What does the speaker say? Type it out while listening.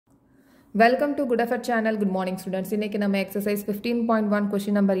Welcome to Good Effort channel. Good morning students. இன்னைக்கு நம்ம exercise 15.1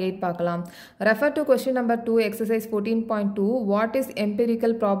 question number 8 பார்க்கலாம். Refer to question number 2 exercise 14.2. What is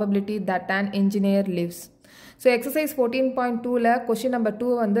empirical probability that an engineer lives? So exercise 14.2ல question number 2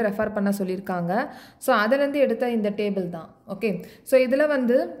 வந்து refer பண்ண சொல்லிருக்காங்க. So அதிலிருந்து எடுத்த இந்த table தான். Okay. So இதுல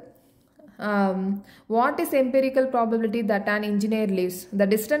வந்து what is empirical probability that an engineer lives? The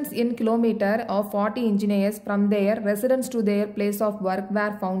distance in kilometer of 40 engineers from their residence to their place of work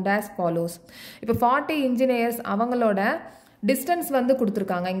were found as follows. இப்போ 40 engineers அவங்களோட distance வந்து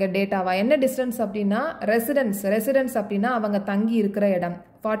கொடுத்திருக்காங்க இங்க டேட்டாவா. என்ன distance அப்படினா residence அப்படினா அவங்க தங்கி இருக்கிற இடம்.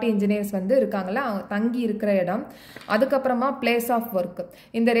 40 engineers வந்து இருக்காங்கல அவங்க தங்கி இருக்கிற இடம். அதுக்கு அப்புறமா place of work.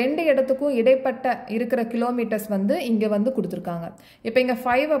 இந்த ரெண்டு இடத்துக்கும் இடைப்பட்ட இருக்கிற கிலோமீட்டர்ஸ் வந்து இங்க வந்து கொடுத்திருக்காங்க. இப்போ இங்க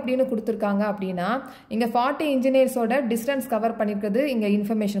 5 அப்படினு கொடுத்திருக்காங்க அப்படினா இங்க 40 engineersோட distance கவர் பண்ணிருக்கிறது இங்க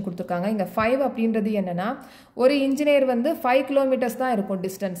இன்ஃபர்மேஷன் கொடுத்திருக்காங்க. இங்க 5 அப்படின்றது என்னன்னா ஒரு இன்ஜினியர் வந்து 5 kilometers தான் இருக்கும்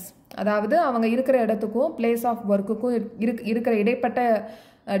distance. அதாவது அவங்க இருக்கிற இடத்துக்கும் place of workக்கும் இருக்கிற இடைப்பட்ட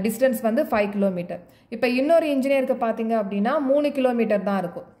distance வந்து 5 kilometer. இப்போ இன்னொரு இன்ஜினியருக்கு பாத்தீங்க அப்படினா 3 kilometer தான்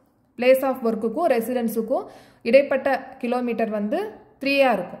இருக்கும். place of workக்கும் ரெசிடென்ஸ்க்கும் இடைப்பட்ட கிலோமீட்டர் வந்து 3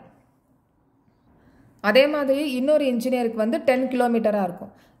 ஆ இருக்கும். அதே மாதிரி இன்னொரு இன்ஜினியருக்கு வந்து 10 kilometer-ஆ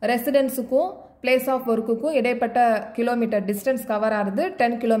இருக்கும். ரெசிடென்ஸ்க்கும் place of workக்கும் இடைப்பட்ட கிலோமீட்டர் distance கவர் ஆகுது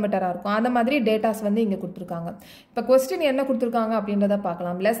 10 kilometer-ஆ இருக்கும். அந்த மாதிரி டேட்டாஸ் வந்து இங்க கொடுத்திருக்காங்க. இப்போ क्वेश्चन என்ன கொடுத்திருக்காங்க அப்படின்றத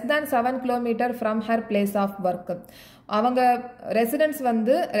பார்க்கலாம். less than 7 kilometer from her place of work. அவங்க ரெசிடென்ஸ்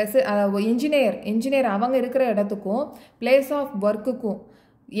வந்து இன்ஜினியர் அவங்க இருக்கிற இடத்துக்கும் place of workக்கும்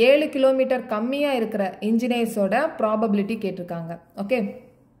 7 kilometer கம்மியா இருக்கிற இன்ஜினியர்ஸோட ப்ராபபிலிட்டி கேட்டிருக்காங்க. ஓகே.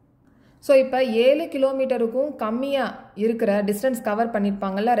 ஸோ இப்போ 7 கிலோமீட்டருக்கும் கம்மியாக இருக்கிற டிஸ்டன்ஸ் கவர்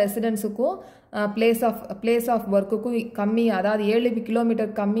பண்ணியிருப்பாங்கல்ல ரெசிடென்ஸுக்கும் பிளேஸ் ஆஃப் ஒர்க்குக்கும் கம்மியாக அதாவது 7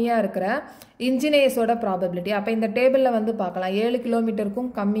 கிலோமீட்டர் கம்மியாக இருக்கிற இன்ஜினியர்ஸோட ப்ராபபிலிட்டி. அப்போ இந்த டேபிளில் வந்து பார்க்கலாம் 7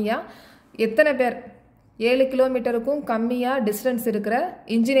 கிலோமீட்டருக்கும் கம்மியாக எத்தனை பேர் 7 கிலோமீட்டருக்கும் கம்மியாக டிஸ்டன்ஸ் இருக்கிற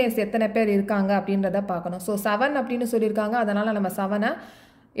இன்ஜினியர்ஸ் எத்தனை பேர் இருக்காங்க அப்படின்றத பார்க்கணும். ஸோ 7 அப்படின்னு சொல்லியிருக்காங்க, அதனால் நம்ம 7-ஐ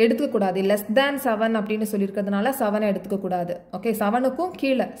எடுத்துக்கூடாது. less than 7 அப்படின்னு சொல்லியிருக்கிறதுனால 7 எடுத்துக்கக்கூடாது. ஓகே, 7க்கும்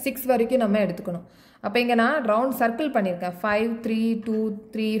கீழே 6 வரைக்கும் நம்ம எடுத்துக்கணும். அப்போ இங்கே நான் ரவுண்ட் சர்க்கிள் பண்ணியிருக்கேன் 5, 3, 2,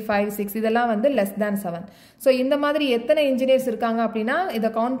 3, 5, 6 இதெல்லாம் வந்து less than 7. ஸோ இந்த மாதிரி எத்தனை இன்ஜினியர்ஸ் இருக்காங்க அப்படின்னா இதை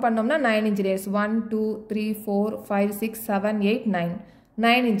கவுண்ட் பண்ணோம்னா 9 இன்ஜினியர்ஸ் 1, 2, 3, 4, 5, 6, 7, 8,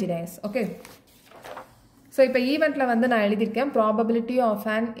 9 இன்ஜினியர்ஸ். ஓகே. ஸோ இப்போ ஈவெண்ட்டில் வந்து நான் எழுதியிருக்கேன் probability of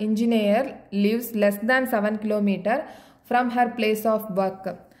an engineer lives less than 7 kilometre from her place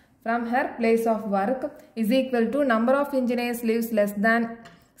of work is equal to number of engineers lives less than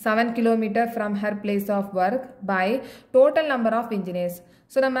 7 kilometer from her place of work by total number of engineers.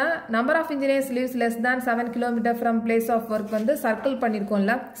 So நம்ம number of engineers lives less than 7 kilometer from place of work வந்து circle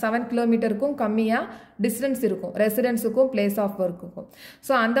பண்ணிருக்கோம்ல 7 கிலோமீட்டருக்கும் கம்மியா distance இருக்கும் ரெசிடென்ஸுக்கும் place of workக்கும்.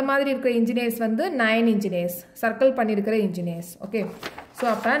 So அந்த மாதிரி இருக்கிற engineers வந்து 9 engineers circle பண்ணியிருக்கிற engineers. Okay. So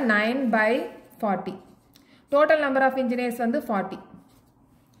அப்போ 9/40 total number of engineers வந்து 40.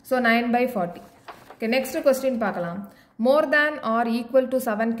 So 9/40. Okay, next question பார்க்கலாம். More than or equal to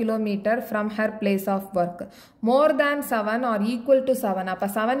 7 kilometer from her place of work. More than 7 or equal to 7. அப்ப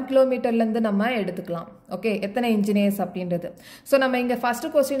 7 kilometerலேருந்து நம்ம எடுத்துக்கலாம். ஓகே, எத்தனை engineers அப்படின்றது. So நம்ம இங்கே ஃபர்ஸ்ட்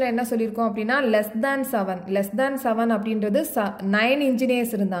கொஸ்டினில் என்ன சொல்லியிருக்கோம் அப்படின்னா less than 7 அப்படின்றது 9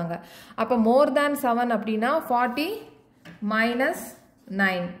 இன்ஜினியர்ஸ் இருந்தாங்க. அப்போ more than 7 அப்படின்னா 40 minus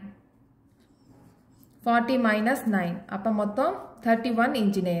 9. 40 minus 9 அப்போ மொத்தம் 31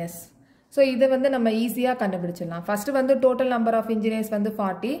 engineers. ஸோ இதை வந்து நம்ம ஈஸியாக கண்டுபிடிச்சிடலாம். ஃபர்ஸ்ட் வந்து டோட்டல் நம்பர் ஆஃப் இன்ஜினியர்ஸ் வந்து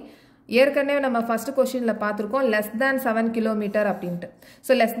 40. ஏற்கனவே நம்ம ஃபர்ஸ்ட் கொஸ்டினில் பார்த்துருக்கோம் less than 7 kilometer அப்படின்ட்டு.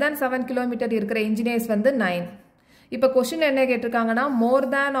 ஸோ less than 7 kilometer இருக்கிற இன்ஜினியர்ஸ் வந்து 9. இப்போ கொஸ்டின் என்ன கேட்டிருக்காங்கன்னா more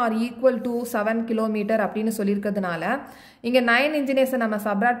than or equal to 7 kilometer அப்படின்னு சொல்லியிருக்கிறதுனால இங்கே 9 இன்ஜினியர்ஸை நம்ம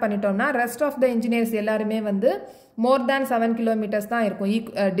சப்ராக்ட் பண்ணிட்டோம்னா ரெஸ்ட் ஆஃப் த இன்ஜினியர்ஸ் எல்லாருமே வந்து more than 7 kilometers தான் இருக்கும்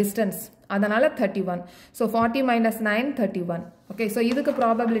டிஸ்டன்ஸ். அதனால 31. So 40 minus 9 31. ஓகே. ஸோ இதுக்கு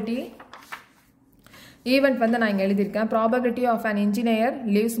ப்ராபபிலிட்டி ஈவெண்ட் வந்து நான் இங்கே எழுதியிருக்கேன். Probability of an engineer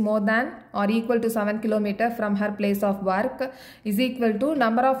lives more than or equal to 7 kilometer from her place of work is equal to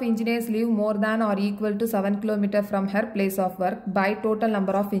number of engineers live more than or equal to 7 kilometer from her place of work by total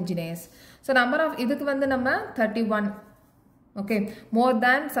number of engineers. So number of இதுக்கு வந்து நம்ம 31. Okay, more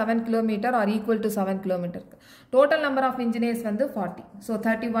than 7 kilometer or equal to 7 kilometer. Total number of engineers வந்து 40. So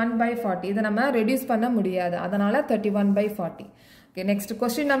 31/40. இதை நம்ம reduce பண்ண முடியாது, அதனால 31/40. Okay. Next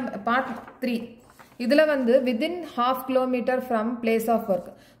question part 3. இதில் வந்து within half kilometer from place of work.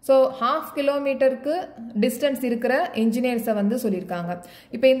 So half kilometerக்கு distance இருக்கிற இன்ஜினியர்ஸை வந்து சொல்லியிருக்காங்க.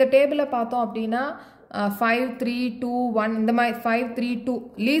 இப்போ இந்த டேபிளை பார்த்தோம் அப்படின்னா 5 3 2 1 இந்த மாதிரி 5 3 2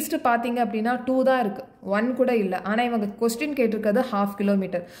 லீஸ்ட் பார்த்தீங்க அப்படின்னா 2 தான் இருக்குது, 1 கூட இல்லை. ஆனால் இவங்க கொஸ்டின் கேட்டிருக்கிறது 1/2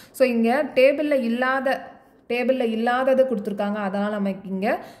 கிலோமீட்டர். ஸோ இங்கே டேபிளில் இல்லாதது கொடுத்துருக்காங்க, அதனால் நமக்கு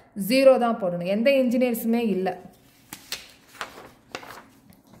இங்கே 0 தான் போடணும். எந்த இன்ஜினியர்ஸுமே இல்லை.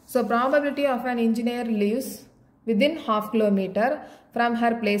 So probability of an engineer lives within 1/2 kilometer from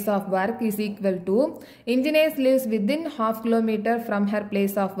her place of work is equal to engineers lives within 1/2 kilometer from her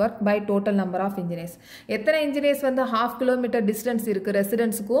place of work by total number of engineers. எத்தனை engineers வந்து 1/2 kilometer distance இருக்குது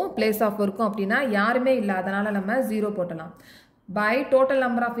ரெசிடென்ஸுக்கும் place of workக்கும் அப்படின்னா யாருமே இல்லை, அதனால் நம்ம 0 போட்டலாம். by total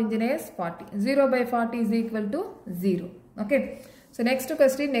number of engineers 40. 0 by 40 is equal to 0. Okay. So next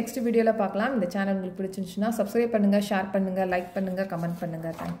question next video la paakalam. இந்த சேனல் உங்களுக்கு பிடிச்சிருந்துச்சுனா subscribe பண்ணுங்க, share பண்ணுங்க, like பண்ணுங்க, comment பண்ணுங்க.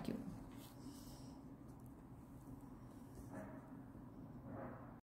 Thank you.